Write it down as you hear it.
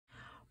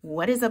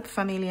What is up,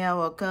 familia?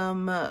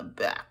 Welcome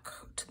back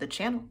to the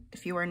channel.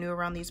 If you are new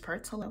around these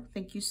parts, hello.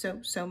 Thank you so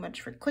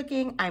much for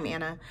clicking. I'm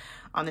Anna.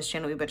 On this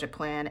channel, we budget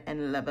plan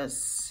and love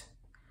us,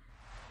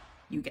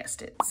 you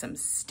guessed it, some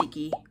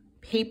sticky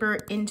paper.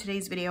 In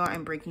today's video,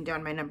 I'm breaking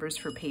down my numbers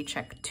for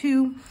paycheck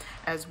 2,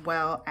 as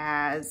well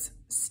as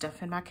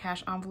stuff in my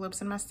cash envelopes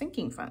and my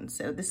sinking funds.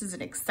 So this is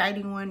an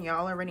exciting one.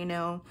 Y'all already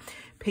know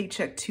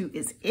paycheck 2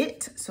 is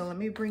it. So let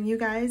me bring you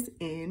guys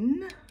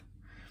in.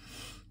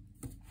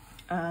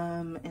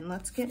 And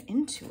let's get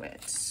into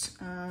it.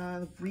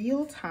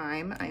 Real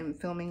time, I'm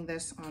filming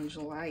this on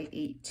July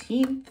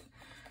 18th,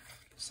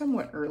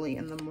 somewhat early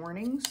in the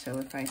morning. So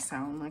if I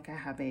sound like I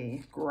have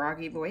a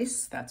groggy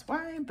voice, that's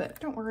why, but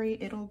don't worry,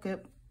 it'll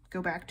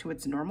go back to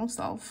its normal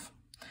self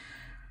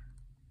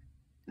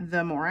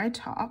the more I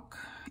talk.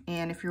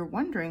 And if you're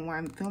wondering why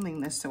I'm filming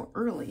this so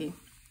early,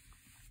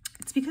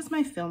 it's because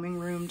my filming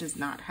room does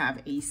not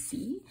have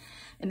AC,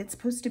 and it's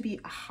supposed to be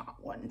a hot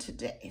one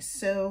today.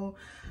 So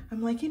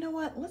I'm like, you know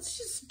what? Let's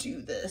just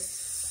do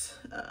this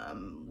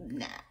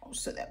now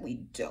so that we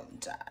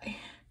don't die.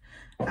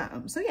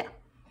 So yeah,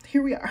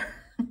 here we are.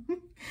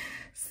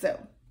 So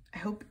I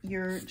hope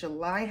your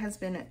July has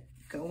been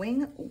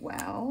going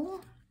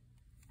well.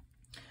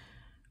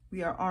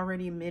 We are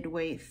already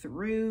midway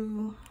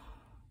through,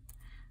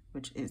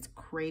 which is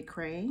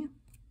cray-cray.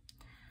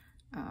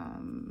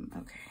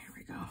 Okay, here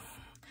we go.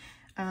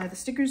 The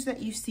stickers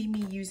that you see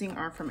me using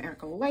are from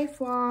Erica Life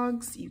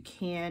Vlogs. You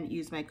can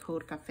use my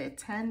code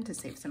CAFE10 to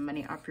save some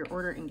money off your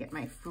order and get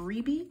my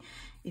freebie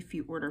if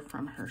you order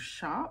from her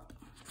shop.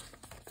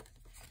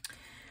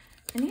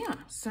 And yeah,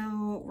 so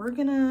I'm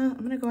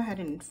gonna go ahead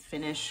and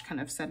finish kind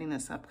of setting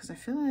this up because I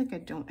feel like I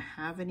don't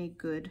have any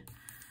good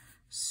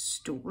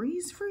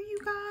stories for you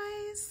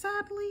guys,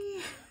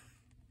 sadly.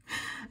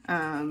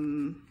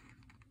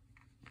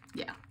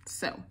 Yeah,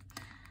 so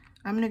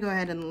I'm gonna go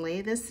ahead and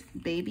lay this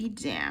baby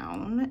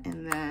down,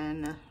 and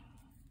then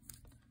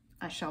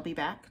I shall be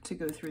back to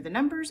go through the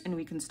numbers and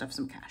we can stuff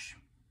some cash.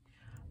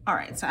 All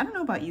right, so I don't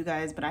know about you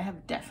guys, but I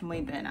have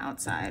definitely been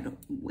outside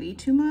way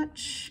too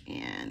much,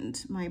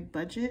 and my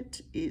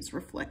budget is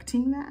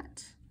reflecting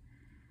that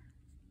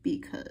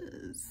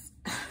because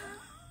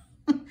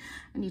I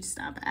need to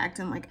stop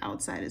acting like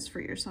outside is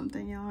free or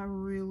something, y'all. I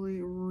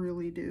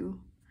really do.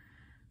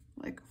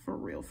 Like, for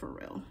real.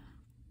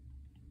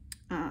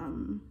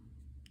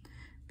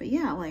 But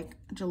yeah, like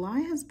July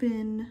has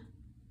been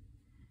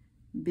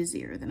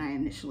busier than I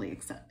initially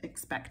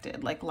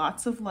expected. Like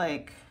lots of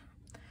like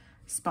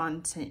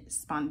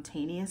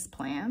spontaneous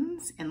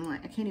plans, and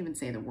like I can't even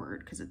say the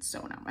word because it's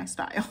so not my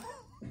style.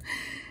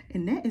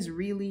 And that is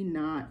really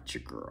not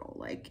your girl.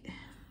 Like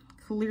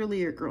clearly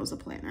your girl's a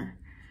planner.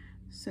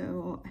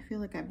 So I feel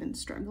like I've been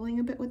struggling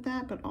a bit with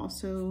that, but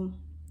also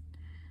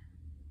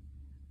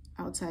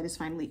outside is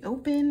finally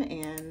open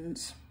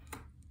and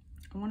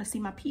I want to see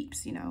my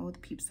peeps, you know, the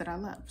peeps that I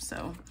love.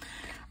 So,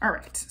 all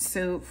right.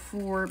 So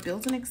for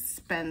bills and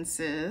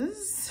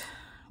expenses,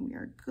 we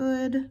are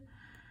good.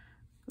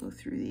 Go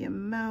through the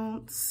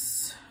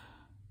amounts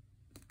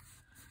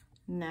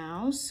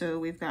now. So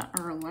we've got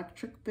our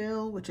electric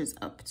bill, which is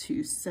up to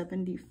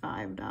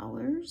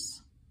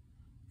 $75,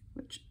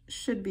 which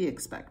should be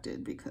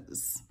expected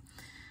because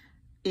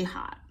it's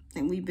hot.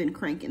 And we've been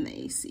cranking the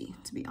AC,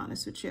 to be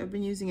honest with you. I've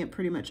been using it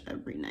pretty much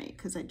every night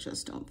because I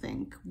just don't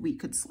think we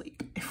could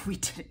sleep if we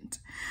didn't.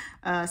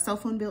 Cell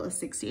phone bill is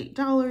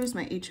 $68.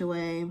 My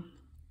HOA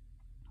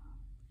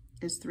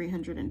is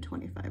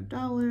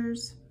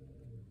 $325.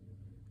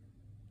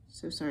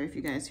 So sorry if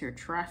you guys hear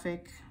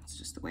traffic. It's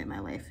just the way my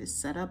life is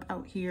set up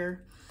out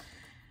here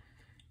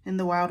in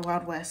the wild,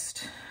 wild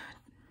west.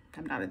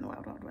 I'm not in the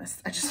wild, wild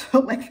west. I just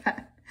felt like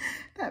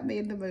that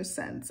made the most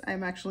sense.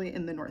 I'm actually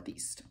in the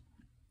Northeast.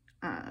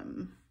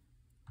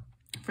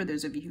 For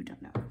those of you who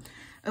don't know.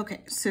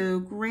 Okay, so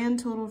grand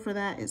total for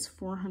that is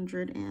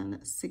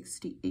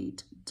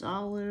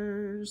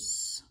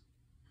 $468.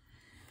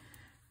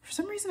 For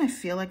some reason, I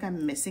feel like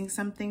I'm missing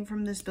something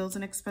from this bills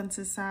and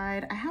expenses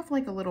side. I have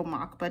like a little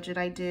mock budget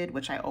I did,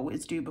 which I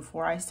always do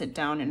before I sit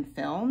down and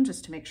film,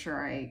 just to make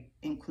sure I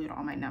include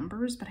all my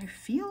numbers, but I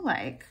feel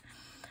like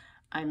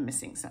I'm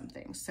missing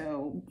something.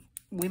 So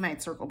we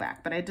might circle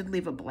back, but I did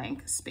leave a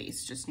blank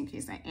space just in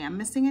case I am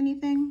missing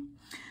anything.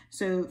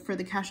 So for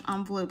the cash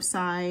envelope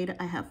side,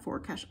 I have 4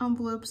 cash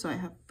envelopes. So I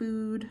have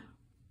food,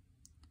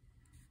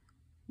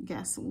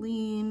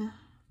 gasoline,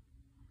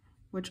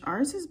 which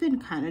ours has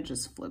been kind of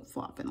just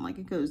flip-flopping. Like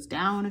it goes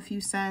down a few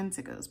cents,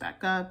 it goes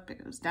back up,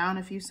 it goes down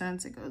a few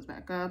cents, it goes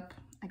back up.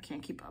 I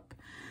can't keep up.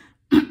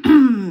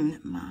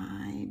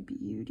 My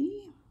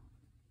beauty,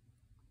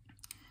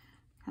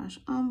 cash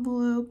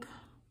envelope.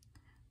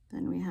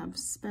 Then we have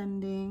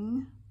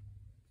spending.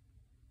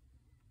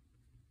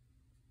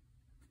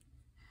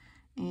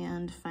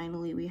 And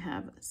finally, we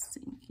have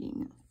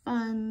sinking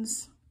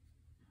funds.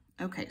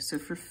 Okay, so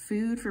for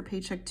food, for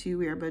paycheck 2,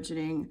 we are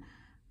budgeting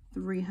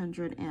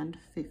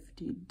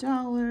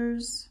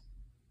 $350.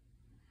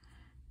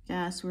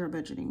 Gas, we're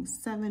budgeting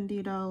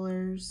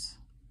 $70.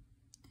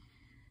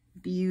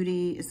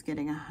 Beauty is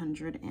getting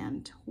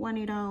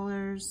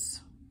 $120.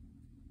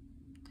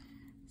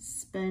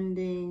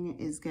 Spending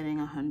is getting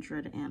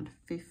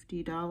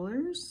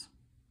 $150.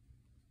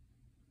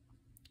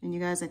 And you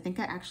guys, I think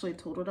I actually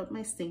totaled up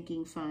my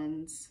sinking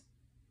funds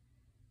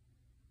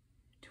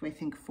to, I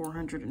think,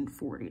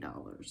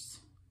 $440.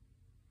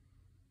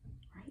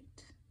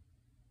 Right?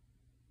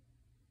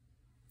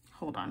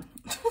 Hold on.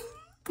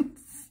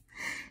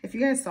 If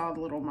you guys saw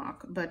the little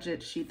mock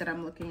budget sheet that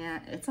I'm looking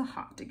at, it's a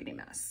hot diggity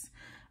mess.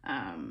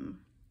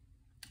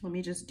 Let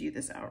me just do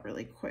this out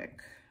really quick.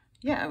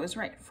 Yeah, I was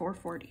right,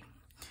 440.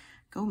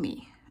 Go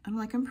me.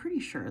 I'm pretty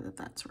sure that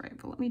that's right,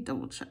 but let me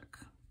double check.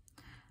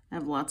 I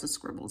have lots of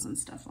scribbles and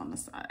stuff on the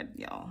side,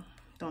 y'all.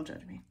 Don't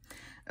judge me.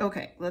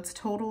 Okay, let's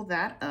total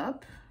that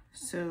up.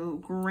 So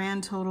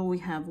grand total, we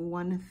have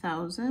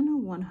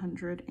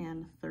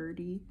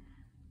 $1,130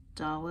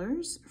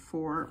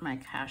 for my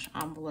cash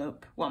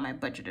envelope. Well, my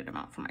budgeted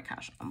amount for my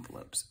cash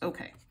envelopes.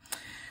 Okay,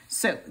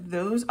 so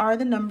those are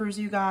the numbers,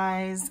 you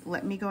guys.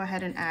 Let me go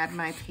ahead and add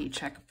my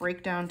paycheck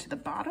breakdown to the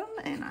bottom,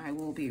 and I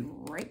will be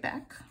right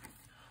back.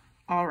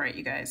 All right,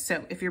 you guys.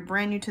 So if you're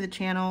brand new to the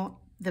channel,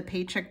 the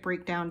paycheck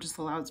breakdown just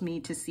allows me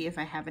to see if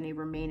I have any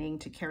remaining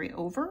to carry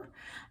over.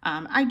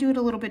 I do it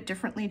a little bit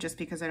differently just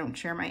because I don't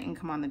share my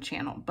income on the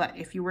channel. But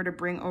if you were to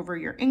bring over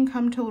your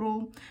income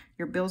total,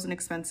 your bills and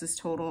expenses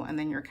total, and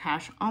then your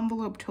cash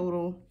envelope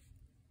total,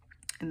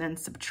 and then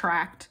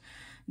subtract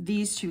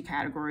these two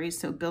categories,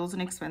 so bills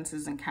and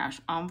expenses and cash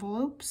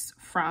envelopes,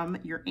 from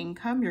your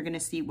income, you're going to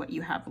see what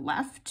you have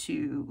left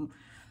to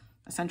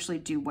essentially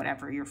do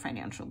whatever your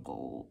financial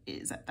goal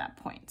is at that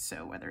point.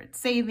 So whether it's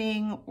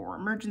saving or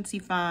emergency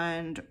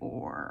fund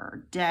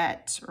or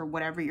debt or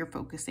whatever you're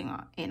focusing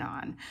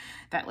on,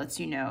 that lets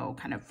you know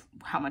kind of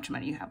how much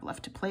money you have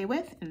left to play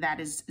with. And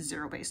that is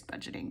zero-based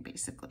budgeting,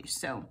 basically.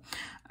 So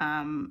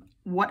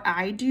what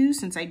I do,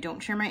 since I don't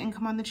share my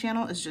income on the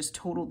channel, is just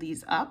total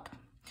these up.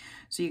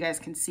 So you guys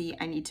can see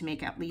I need to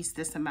make at least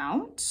this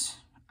amount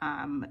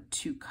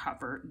to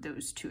cover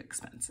those two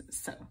expenses.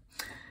 So,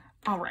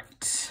 all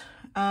right.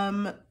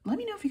 Let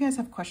me know if you guys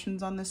have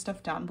questions on this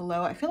stuff down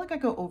below. I feel like I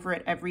go over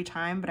it every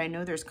time, but I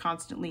know there's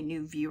constantly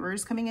new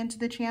viewers coming into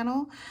the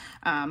channel.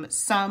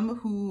 Some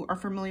who are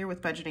familiar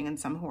with budgeting and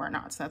some who are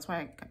not. So that's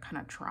why I kind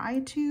of try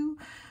to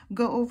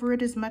go over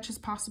it as much as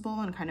possible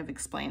and kind of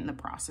explain the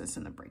process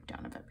and the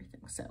breakdown of everything.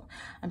 So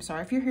I'm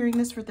sorry if you're hearing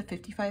this for the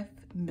 55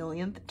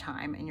 millionth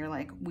time and you're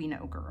like, we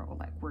know, girl,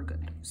 like we're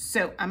good.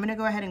 So I'm going to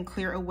go ahead and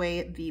clear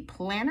away the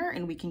planner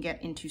and we can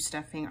get into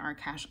stuffing our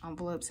cash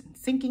envelopes and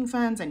sinking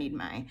funds. I need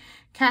my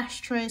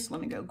cash tray, so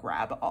let me go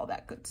grab all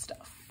that good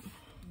stuff.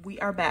 We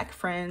are back,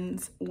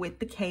 friends, with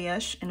the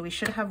cash, and we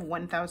should have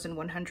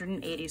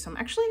 1,180. So I'm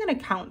actually going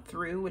to count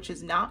through, which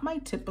is not my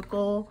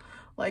typical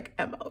like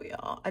MO,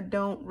 y'all. I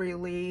don't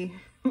really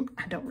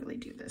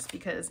do this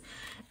because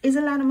it's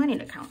a lot of money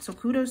to count. So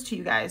kudos to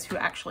you guys who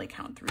actually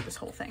count through this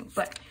whole thing.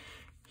 But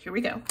here we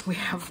go. We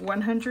have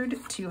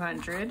 100,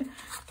 200,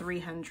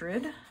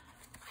 300,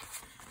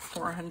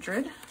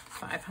 400,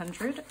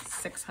 500,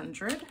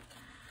 600,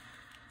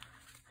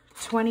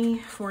 20,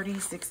 40,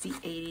 60,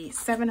 80,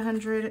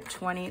 700,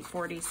 20,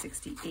 40,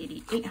 60,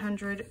 80,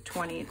 800,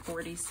 20,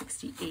 40,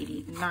 60,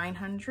 80,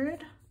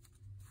 900,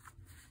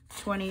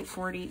 20,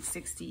 40,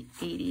 60,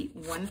 80,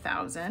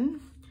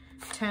 1,000,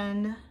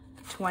 10,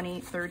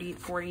 20, 30,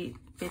 40,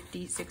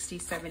 50, 60,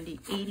 70,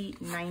 80,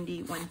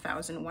 90,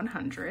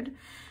 1,100,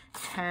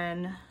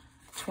 10,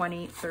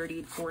 20,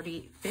 30,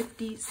 40,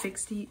 50,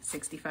 60,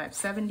 65,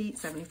 70,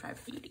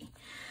 75, 80.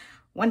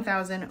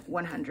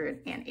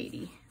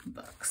 1,180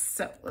 bucks.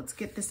 So let's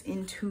get this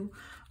into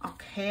our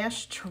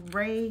cash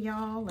tray,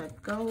 y'all. Let's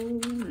go,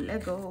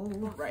 let go.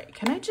 All right,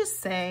 can I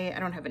just say,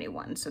 I don't have any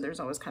ones, so there's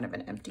always kind of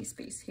an empty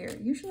space here.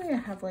 Usually I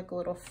have like a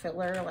little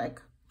filler,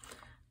 like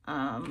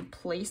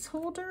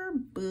placeholder,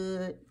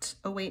 but,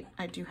 oh wait,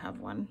 I do have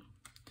one.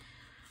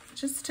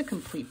 Just to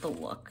complete the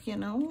look, you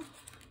know?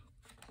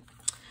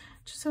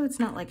 Just so it's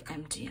not like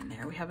empty in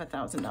there. We have a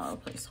 $1,000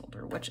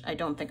 placeholder, which I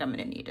don't think I'm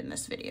gonna need in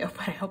this video,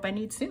 but I hope I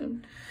need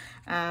soon.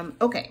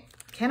 Okay,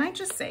 can I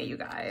just say, you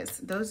guys,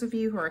 those of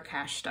you who are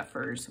cash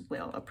stuffers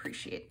will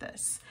appreciate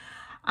this.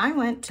 I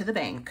went to the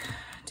bank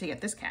to get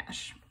this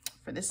cash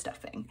for this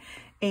stuffing,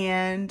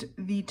 and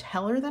the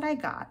teller that I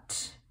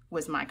got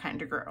was my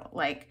kind of girl.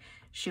 Like,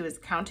 she was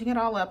counting it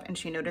all up and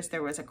she noticed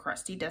there was a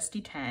crusty,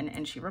 dusty 10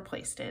 and she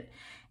replaced it.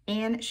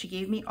 And she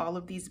gave me all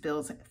of these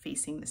bills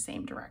facing the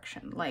same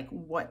direction. Like,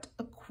 what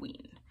a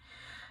queen.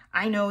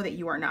 I know that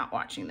you are not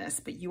watching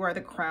this, but you are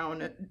the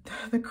crowned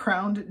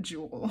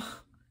jewel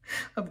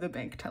of the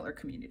bank teller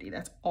community.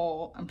 That's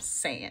all I'm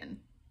saying.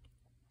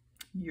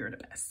 You're the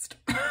best.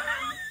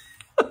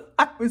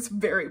 I was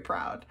very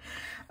proud.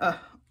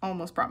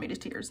 Almost brought me to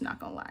tears, not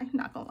gonna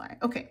lie.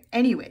 Okay,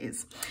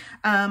 anyways,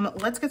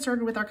 let's get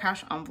started with our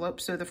cash envelope.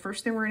 So the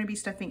first thing we're gonna be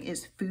stuffing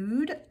is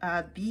food.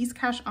 These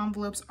cash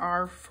envelopes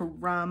are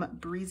from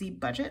Breezy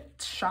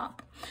Budget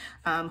Shop,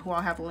 who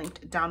I'll have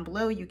linked down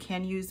below. You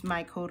can use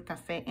my code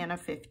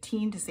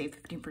CAFEANNA15 to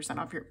save 15%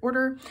 off your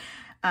order.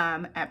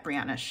 at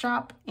Brianna's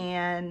shop,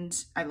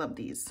 and I love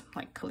these.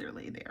 Like,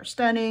 clearly they are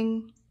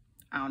stunning.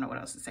 I don't know what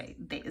else to say.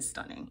 They is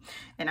stunning.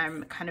 And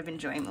I'm kind of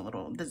enjoying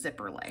the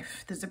zipper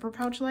life. The zipper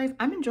pouch life,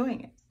 I'm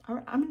enjoying it.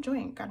 I'm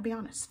enjoying it, gotta be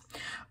honest.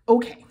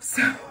 Okay,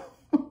 so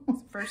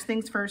first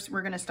things first,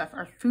 we're gonna stuff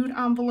our food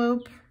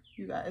envelope.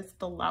 You guys,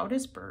 the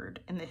loudest bird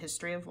in the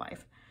history of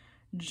life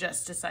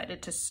just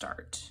decided to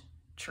start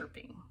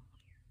chirping.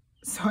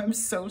 So I'm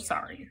so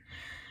sorry.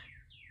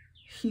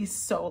 He's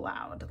so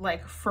loud.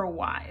 Like, for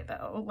why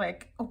though?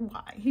 Like,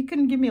 why? He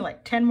couldn't give me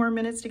like 10 more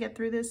minutes to get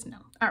through this? No.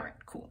 All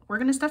right, cool. We're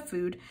gonna stuff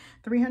food,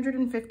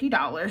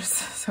 $350.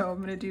 So I'm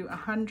gonna do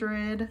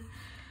 100.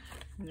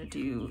 I'm gonna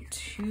do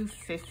 2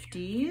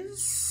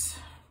 50s,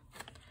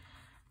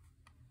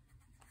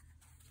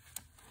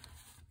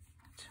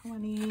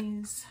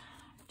 20s,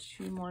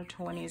 2 more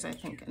 20s, I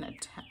think, and a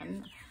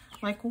 10.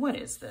 Like, what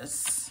is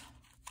this?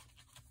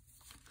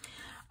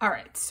 All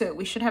right, so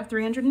we should have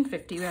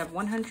 350. We have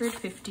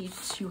 150,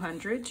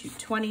 200,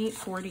 220,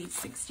 40,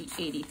 60,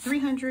 80,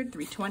 300,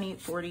 320,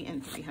 40,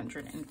 and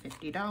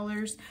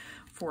 $350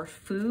 for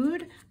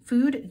food.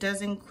 Food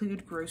does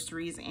include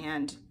groceries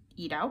and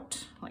eat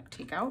out, like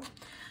takeout,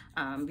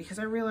 because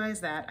I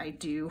realize that I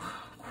do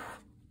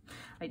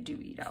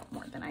eat out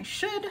more than I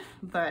should,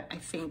 but I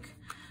think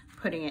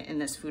putting it in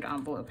this food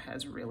envelope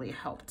has really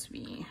helped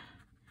me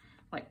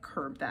like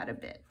curb that a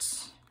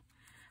bit,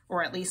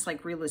 or at least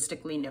like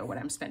realistically know what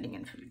I'm spending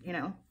in food, you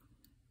know,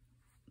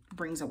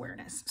 brings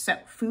awareness. So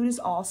food is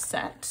all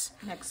set.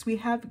 Next we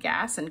have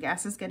gas, and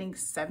gas is getting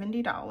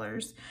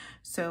 $70.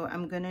 So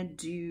I'm gonna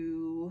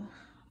do,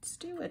 let's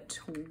do a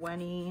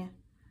 20.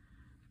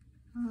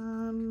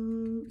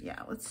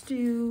 Yeah, let's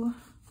do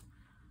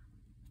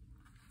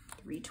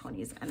 3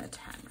 20s and a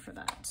 10 for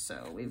that.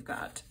 So we've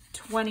got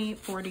 20,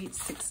 40,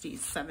 60,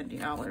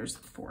 $70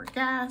 for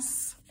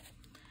gas.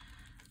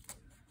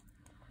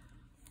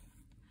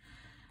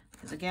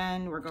 Because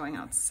again, we're going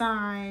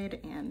outside,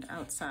 and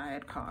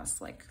outside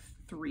costs like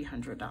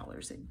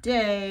 $300 a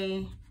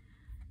day,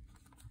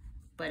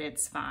 but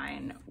it's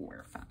fine,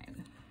 we're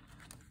fine.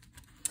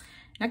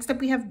 Next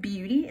up we have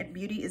beauty, and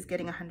beauty is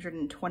getting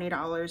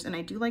 $120, and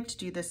I do like to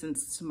do this in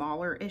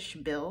smaller-ish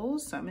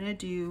bills. So I'm gonna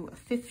do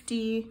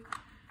 50,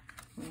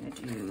 I'm gonna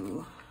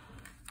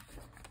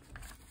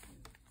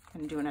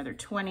do another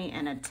 20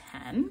 and a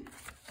 10.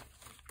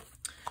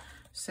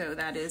 So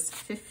that is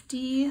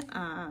 50,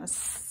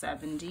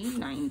 70,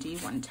 90,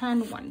 110,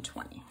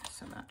 120.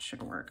 So that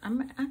should work.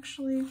 We're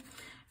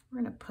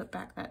gonna put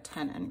back that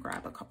 10 and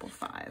grab a couple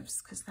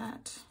 5s, because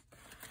that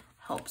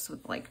helps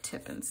with like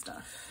tip and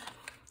stuff.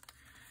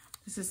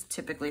 This is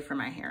typically for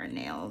my hair and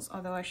nails,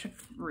 although I should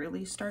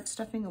really start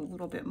stuffing a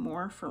little bit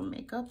more for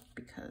makeup,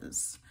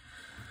 because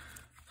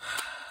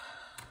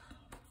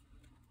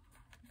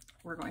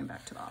we're going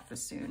back to the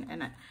office soon,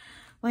 and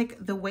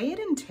like the way it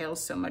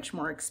entails so much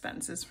more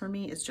expenses for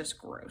me is just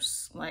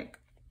gross. Like,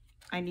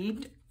 I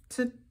need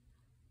to,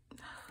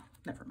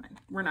 never mind.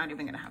 We're not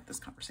even gonna have this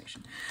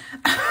conversation.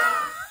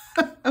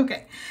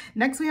 Okay,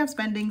 next we have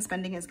spending.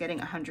 Spending is getting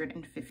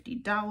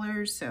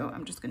 $150. So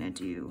I'm just gonna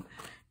do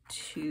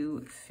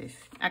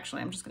 250.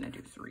 Actually, I'm just gonna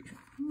do 3.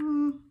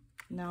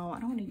 No, I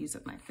don't wanna use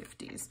up my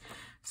 50s.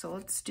 So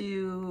let's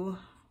do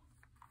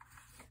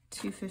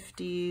 2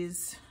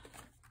 50s,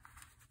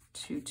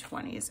 2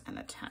 20s, and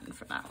a 10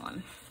 for that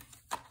one.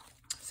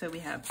 So we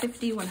have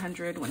 50,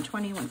 100,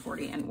 120,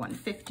 140, and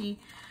 150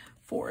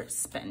 for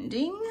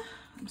spending.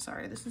 I'm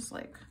sorry, this is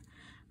like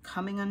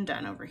coming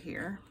undone over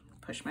here.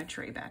 Push my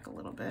tray back a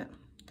little bit.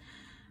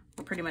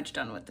 We're pretty much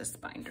done with this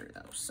binder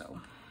though, so.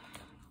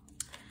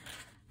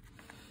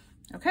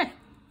 Okay,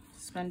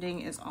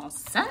 spending is all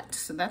set.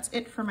 So that's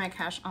it for my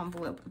cash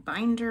envelope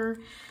binder.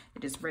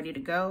 It is ready to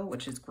go,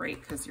 which is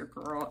great because your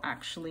girl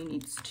actually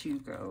needs to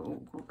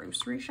go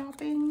grocery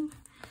shopping,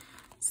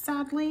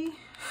 sadly.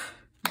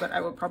 But I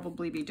will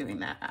probably be doing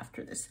that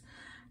after this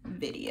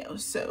video.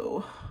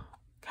 So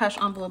cash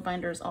envelope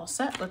binder is all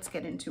set. Let's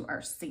get into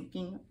our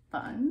sinking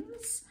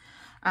funds.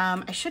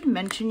 I should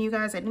mention, you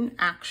guys, I didn't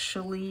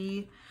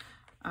actually,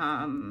 what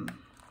am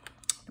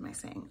I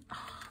saying?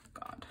 Oh,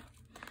 God.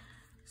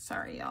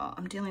 Sorry, y'all.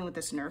 I'm dealing with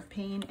this nerve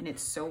pain and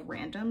it's so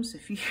random. So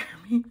if you hear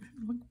me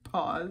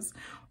pause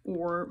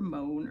or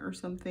moan or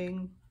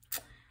something,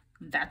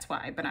 that's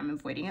why, but I'm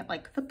avoiding it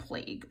like the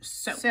plague.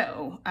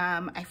 So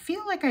I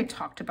feel like I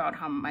talked about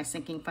how my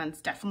sinking funds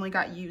definitely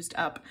got used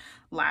up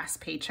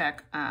last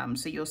paycheck.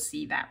 So you'll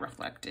see that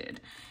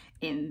reflected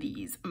in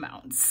these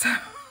amounts.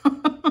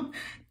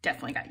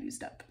 Definitely got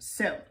used up.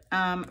 So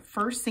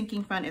first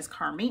sinking fund is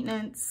car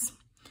maintenance.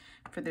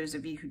 For those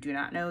of you who do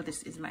not know,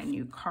 this is my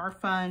new car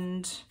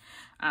fund.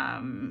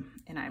 And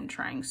I'm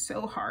trying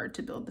so hard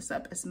to build this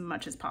up as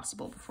much as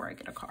possible before I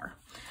get a car,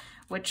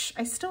 which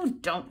I still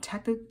don't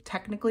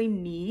technically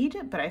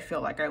need, but I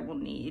feel like I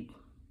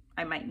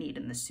might need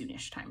in the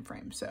soonish time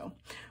frame. So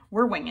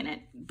we're winging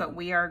it, but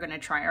we are gonna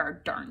try our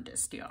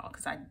darndest, y'all,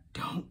 because I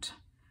don't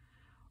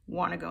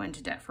want to go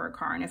into debt for a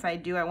car. And if I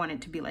do, I want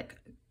it to be like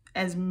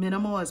as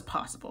minimal as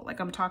possible. Like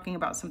I'm talking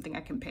about something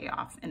I can pay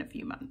off in a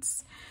few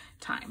months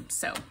time.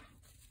 So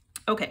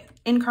Okay,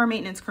 in-car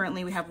maintenance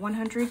currently we have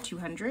 100,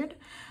 200,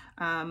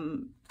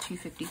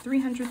 250,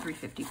 300,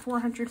 350,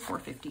 400,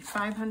 450,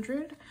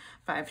 500,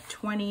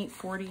 520,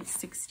 40,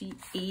 60,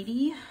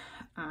 80,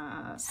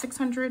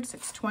 600,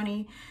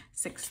 620,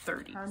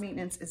 630. Car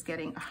maintenance is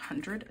getting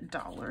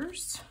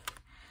 $100.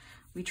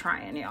 We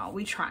trying, y'all,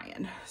 we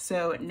trying.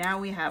 So now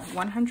we have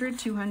 100,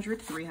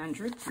 200,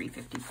 300,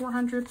 350,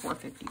 400,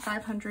 450,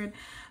 500,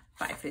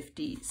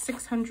 550,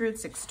 600,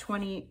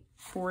 620,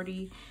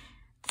 40,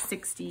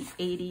 60,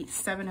 80,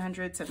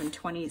 700,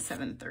 720,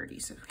 730.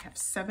 So we have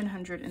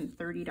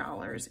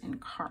 $730 in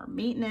car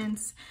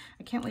maintenance.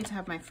 I can't wait to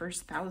have my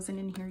first 1,000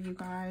 in here, you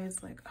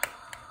guys. Like,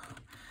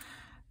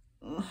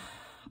 oh,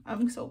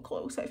 I'm so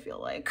close, I feel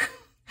like.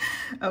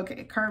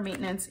 Okay, car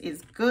maintenance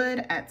is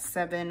good at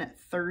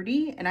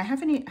 730, and I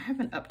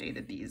haven't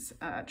updated these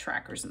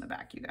trackers in the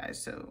back, you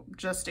guys, so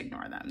just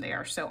ignore them. They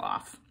are so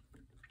off.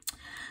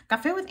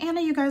 Cafe with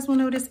Anna, you guys will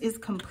notice, is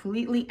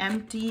completely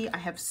empty. I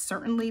have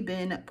certainly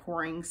been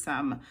pouring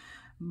some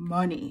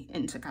money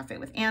into Cafe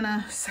with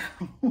Anna, so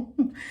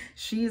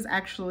she's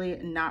actually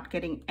not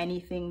getting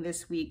anything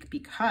this week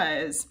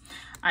because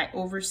I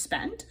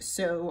overspent.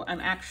 So I'm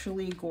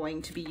actually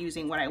going to be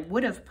using what I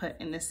would have put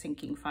in the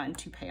sinking fund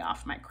to pay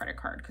off my credit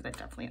card because I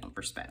definitely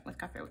overspent with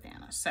Cafe with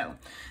Anna. So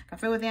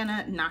Cafe with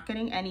Anna not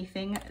getting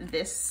anything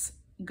this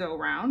go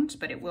round,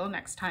 but it will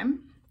next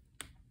time.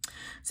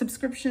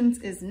 Subscriptions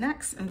is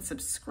next, and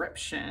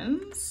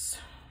subscriptions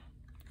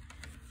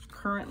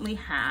currently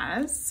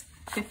has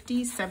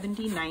 50,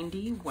 70,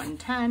 90,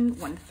 110,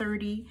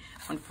 130,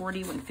 140,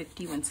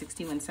 150,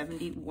 160,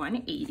 170,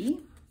 180.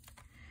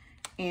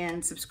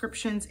 And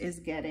subscriptions is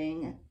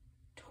getting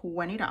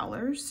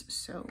 $20.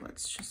 So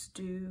let's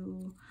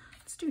do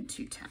 2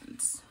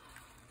 10s.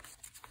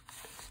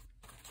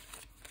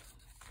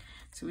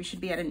 So we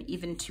should be at an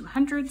even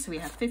 200. So we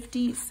have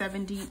 50,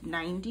 70,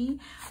 90,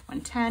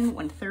 110,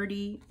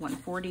 130,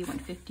 140,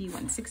 150,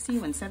 160,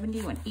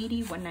 170,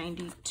 180,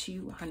 190,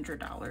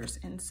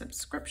 $200 in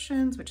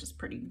subscriptions, which is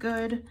pretty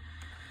good.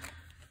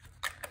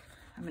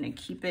 I'm gonna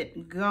keep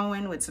it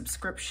going with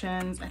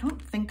subscriptions. I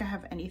don't think I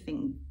have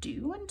anything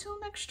due until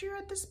next year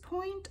at this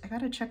point. I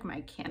gotta check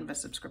my Canva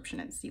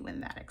subscription and see when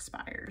that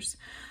expires.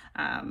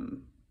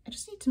 I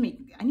just need to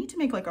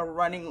make like a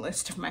running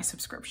list of my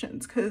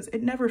subscriptions because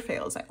it never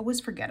fails. I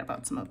always forget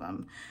about some of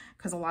them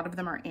because a lot of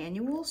them are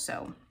annual.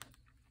 So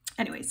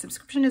anyway,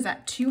 subscription is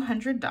at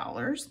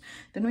 $200.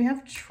 Then we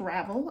have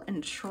travel,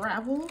 and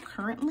travel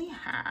currently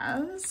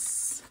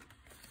has,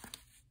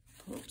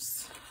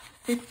 oops,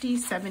 50,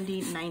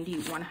 70, 90,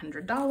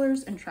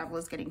 $100, and travel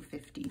is getting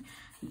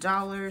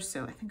 $50.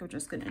 So I think I'm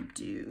just gonna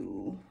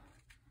do,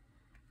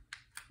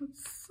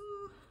 let's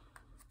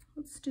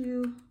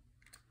do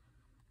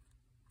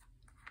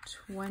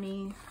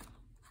 20,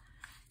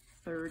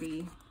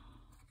 30,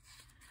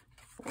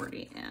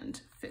 40,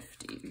 and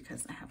 50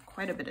 because I have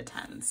quite a bit of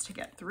 10s to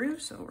get through.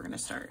 So we're gonna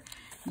start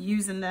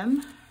using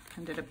them.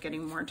 Ended up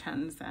getting more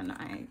 10s than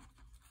I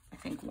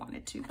think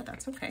wanted to, but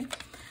that's okay.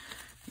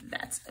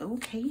 That's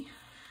okay.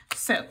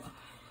 So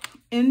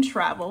in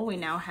travel, we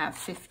now have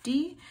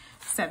 50,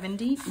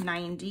 70,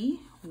 90,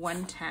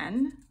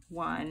 110,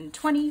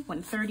 120,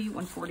 130,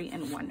 140,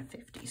 and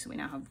 150. So we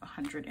now have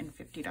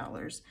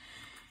 $150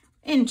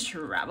 in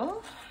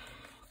travel.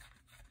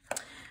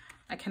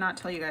 I cannot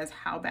tell you guys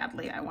how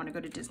badly I want to go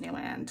to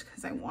Disneyland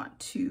because I want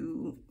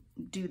to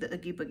do the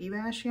Oogie Boogie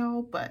Bash,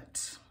 y'all,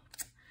 but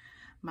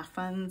my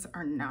funds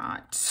are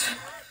not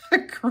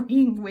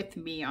agreeing with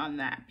me on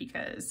that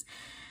because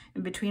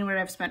in between what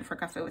I've spent for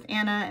Cafe with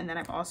Anna, and then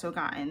I've also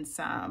gotten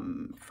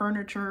some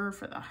furniture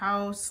for the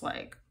house,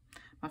 like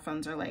my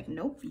funds are like,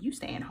 nope, you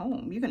staying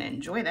home. You're gonna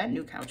enjoy that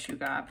new couch you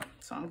got.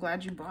 So I'm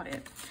glad you bought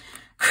it.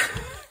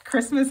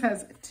 Christmas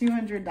has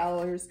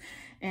 $200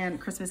 and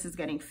Christmas is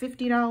getting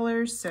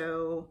 $50.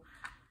 So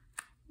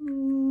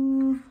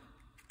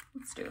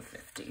let's do a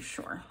 50,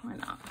 sure, why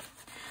not?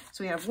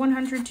 So we have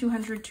 $100,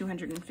 $200,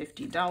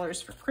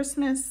 $250 for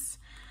Christmas,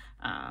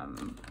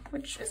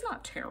 which is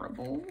not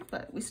terrible,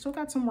 but we still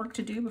got some work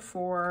to do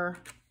before.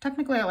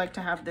 Technically, I like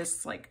to have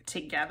this like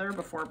together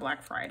before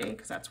Black Friday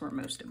because that's where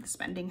most of the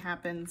spending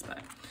happens,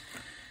 but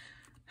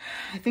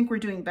I think we're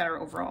doing better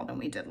overall than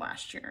we did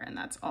last year, and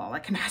that's all I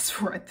can ask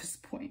for at this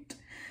point.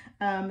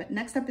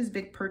 Next up is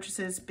big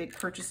purchases. Big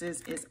purchases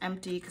is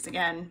empty because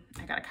again,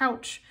 I got a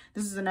couch.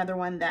 This is another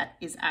one that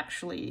is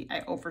actually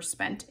I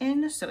overspent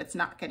in, so it's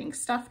not getting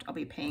stuffed. I'll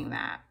be paying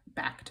that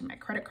back to my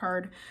credit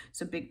card.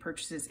 So big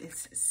purchases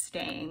is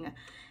staying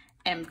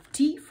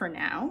empty for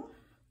now.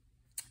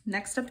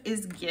 Next up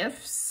is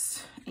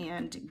gifts,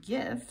 and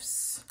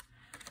gifts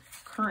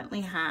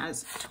currently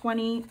has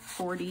 $20,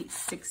 $40,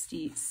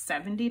 $60,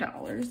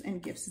 $70,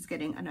 and gifts is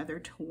getting another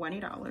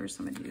 $20.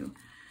 So I'm gonna do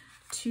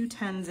 2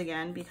 10s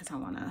again because I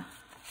wanna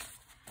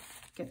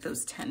get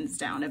those 10s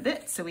down a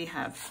bit. So we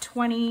have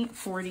 $20,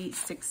 $40,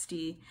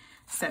 $60,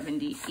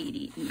 $70,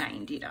 $80,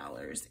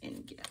 $90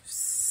 in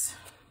gifts.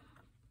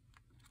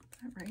 Is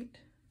that right?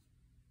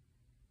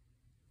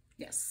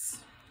 Yes.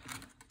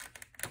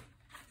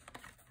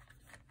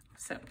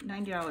 So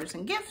 $90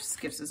 in gifts.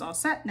 Gifts is all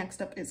set.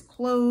 Next up is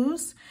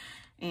clothes.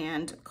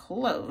 And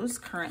clothes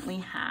currently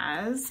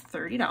has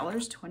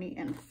 $30, 20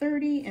 and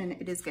 30, and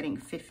it is getting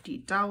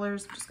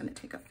 $50. I'm just gonna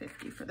take a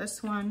 50 for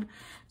this one.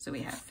 So we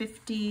have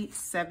 $50,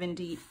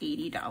 $70,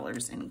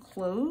 $80 in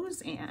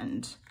clothes,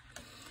 and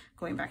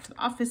going back to the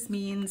office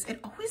it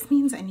always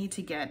means I need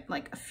to get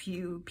like a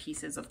few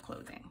pieces of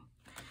clothing.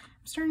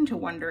 I'm starting to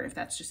wonder if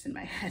that's just in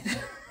my head.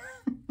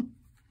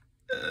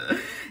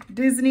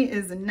 Disney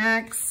is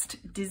next.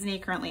 Disney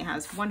currently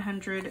has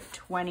 $100,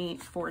 $20,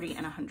 $40,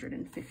 and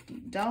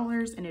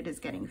 $150, and it is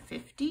getting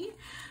 $50.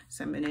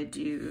 So I'm gonna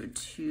do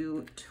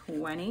 2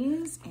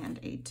 20s and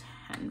a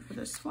 10 for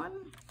this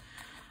one.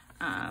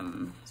 So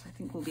I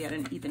think we'll be at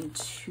an even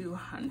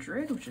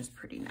 200, which is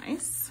pretty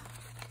nice.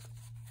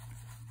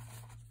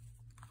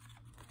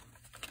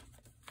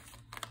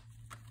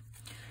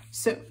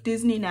 So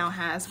Disney now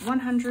has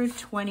 100,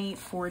 20,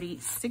 40,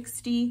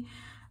 60,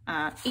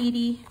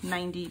 80,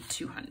 90,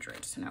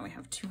 200. So now we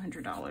have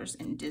 $200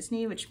 in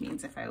Disney, which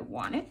means if I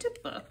wanted to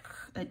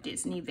book a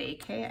Disney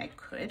vacay, I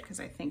could, because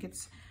I think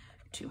it's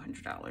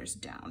 $200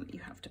 down that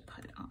you have to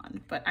put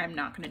on, but I'm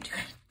not gonna do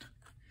it.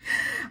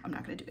 I'm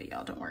not gonna do it,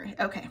 y'all, don't worry.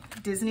 Okay,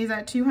 Disney's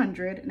at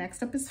 200.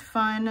 Next up is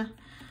Fun.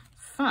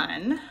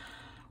 Fun,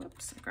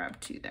 whoops, I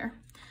grabbed 2 there.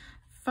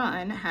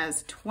 Fun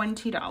has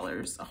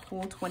 $20, a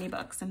whole 20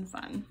 bucks in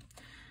Fun.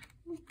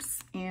 Oops.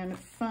 And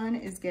Fun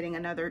is getting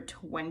another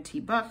 20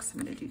 bucks. I'm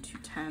gonna do 2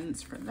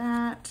 10s for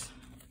that.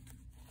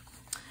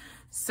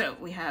 So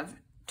we have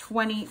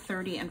 $20,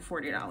 $30, and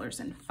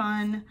 $40 in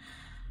Fun,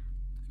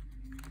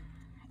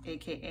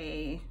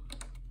 AKA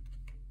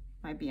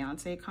my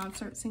Beyonce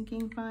concert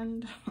sinking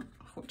fund,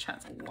 which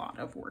has a lot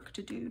of work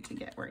to do to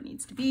get where it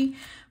needs to be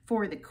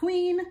for the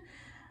queen.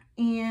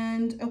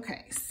 And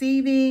okay,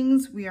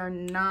 savings, we are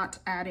not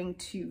adding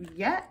to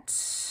yet.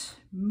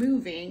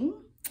 Moving,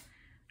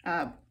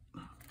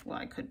 well,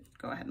 I could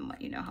go ahead and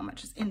let you know how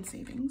much is in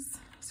savings.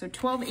 So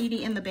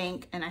 $12.80 in the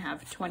bank, and I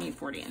have $20,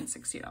 $40, and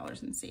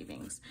 $60 in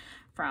savings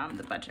from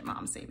the Budget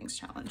Mom Savings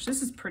Challenge.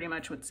 This is pretty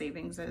much what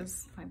savings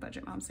is, my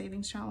Budget Mom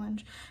Savings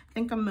Challenge. I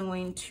think I'm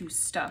going to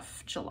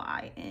stuff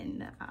July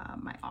in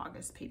my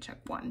August paycheck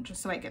one,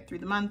 just so I get through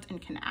the month and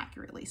can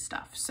accurately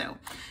stuff. So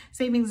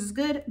savings is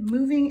good.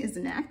 Moving is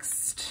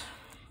next.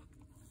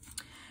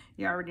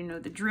 You already know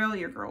the drill.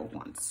 Your girl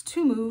wants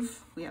to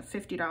move. We have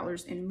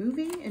 $50 in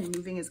moving, and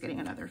moving is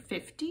getting another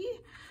 50.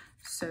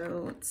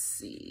 So let's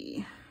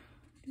see,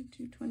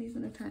 2 20s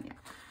and a 10, yeah.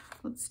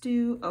 Let's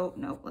do, oh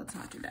no, let's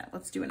not do that.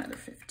 Let's do another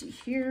 50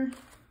 here.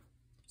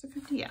 Is it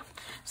 50? Yeah.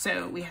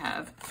 So we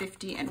have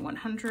 $50 and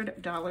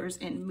 $100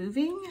 in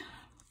moving.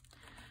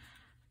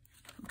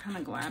 I'm kind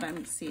of glad I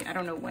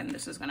don't know when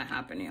this is gonna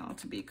happen, y'all,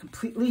 to be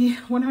completely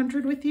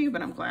 100 with you,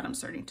 but I'm glad I'm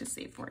starting to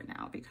save for it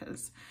now,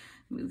 because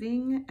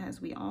moving,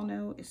 as we all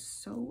know, is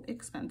so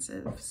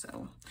expensive.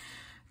 So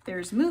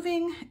there's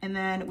moving, and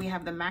then we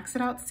have the Max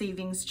It Out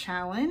Savings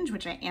Challenge,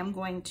 which I am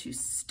going to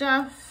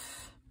stuff.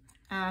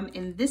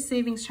 And this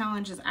savings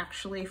challenge is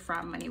actually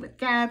from Money with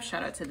Gab.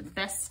 Shout out to the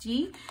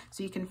bestie.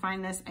 So you can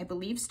find this, I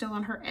believe, still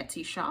on her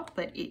Etsy shop,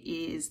 but it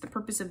is, the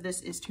purpose of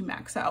this is to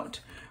max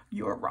out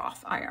your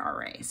Roth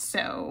IRA.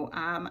 So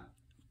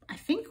I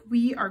think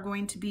we are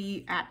going to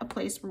be at a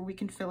place where we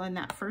can fill in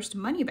that first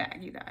money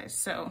bag, you guys.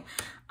 So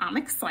I'm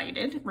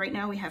excited. Right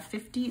now we have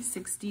 $50,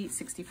 $60,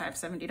 $65,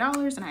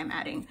 $70, and I'm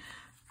adding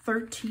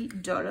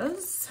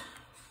 $30.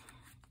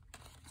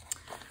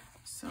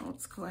 So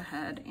let's go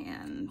ahead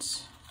and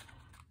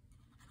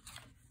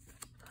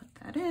put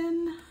that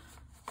in.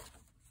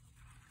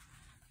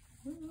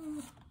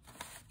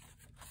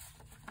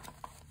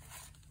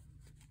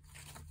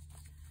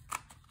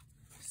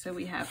 So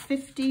we have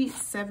 50,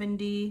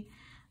 70,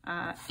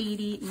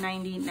 80,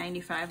 90,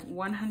 95,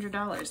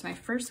 $100. My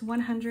first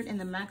 100 in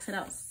the Max It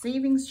Out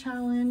Savings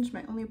Challenge.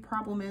 My only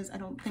problem is I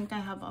don't think I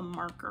have a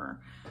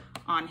marker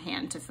on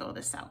hand to fill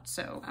this out.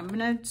 So I'm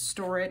gonna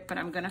store it, but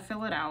I'm gonna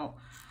fill it out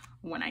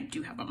when I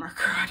do have a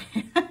marker on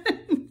hand.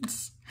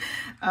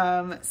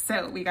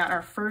 So we got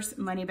our first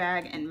money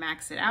bag and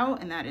Max It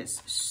Out, and that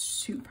is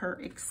super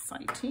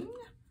exciting.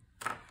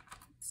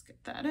 Let's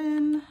get that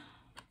in.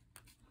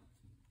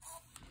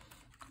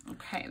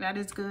 Okay, that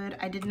is good.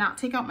 I did not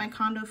take out my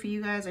condo for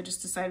you guys. I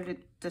just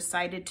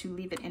decided to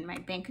leave it in my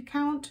bank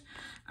account.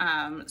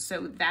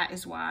 So that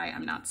is why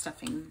I'm not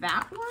stuffing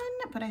that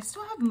one, but I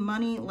still have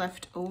money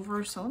left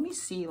over. So let me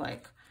see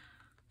like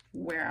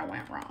where I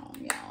went wrong,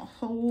 y'all.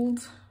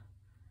 Hold,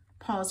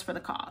 pause for the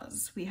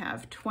cause. We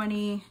have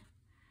 20,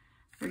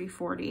 30,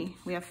 40.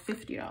 We have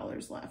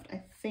 $50 left.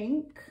 I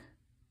think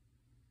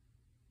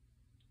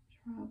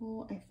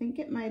travel, I think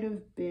it might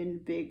have been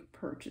big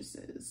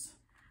purchases.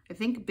 I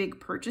think big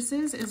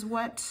purchases is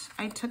what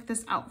I took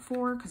this out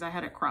for, because I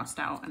had it crossed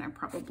out and I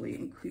probably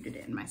included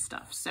it in my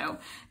stuff. So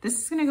this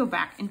is gonna go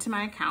back into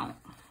my account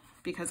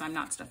because I'm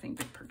not stuffing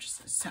big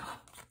purchases. So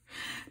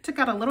took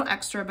out a little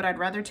extra, but I'd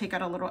rather take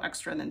out a little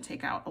extra than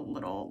take out a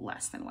little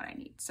less than what I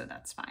need. So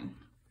that's fine.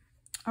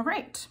 All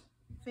right.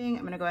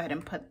 I'm gonna go ahead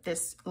and put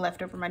this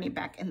leftover money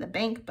back in the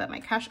bank, but my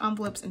cash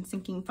envelopes and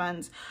sinking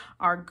funds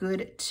are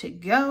good to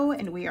go,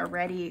 and we are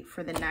ready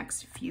for the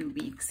next few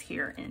weeks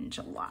here in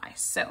July.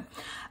 So,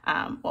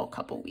 well, a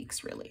couple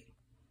weeks really.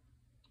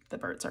 The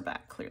birds are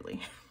back,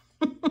 clearly.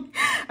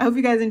 I hope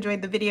you guys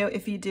enjoyed the video.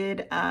 If you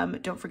did,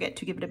 don't forget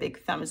to give it a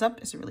big thumbs up,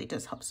 as it really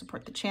does help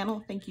support the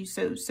channel. Thank you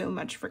so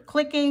much for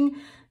clicking.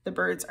 The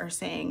birds are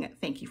saying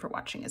thank you for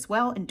watching as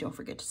well, and don't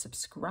forget to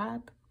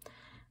subscribe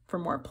for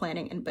more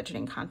planning and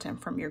budgeting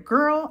content from your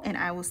girl, and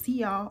I will see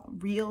y'all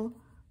real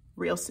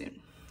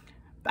soon.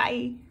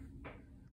 Bye.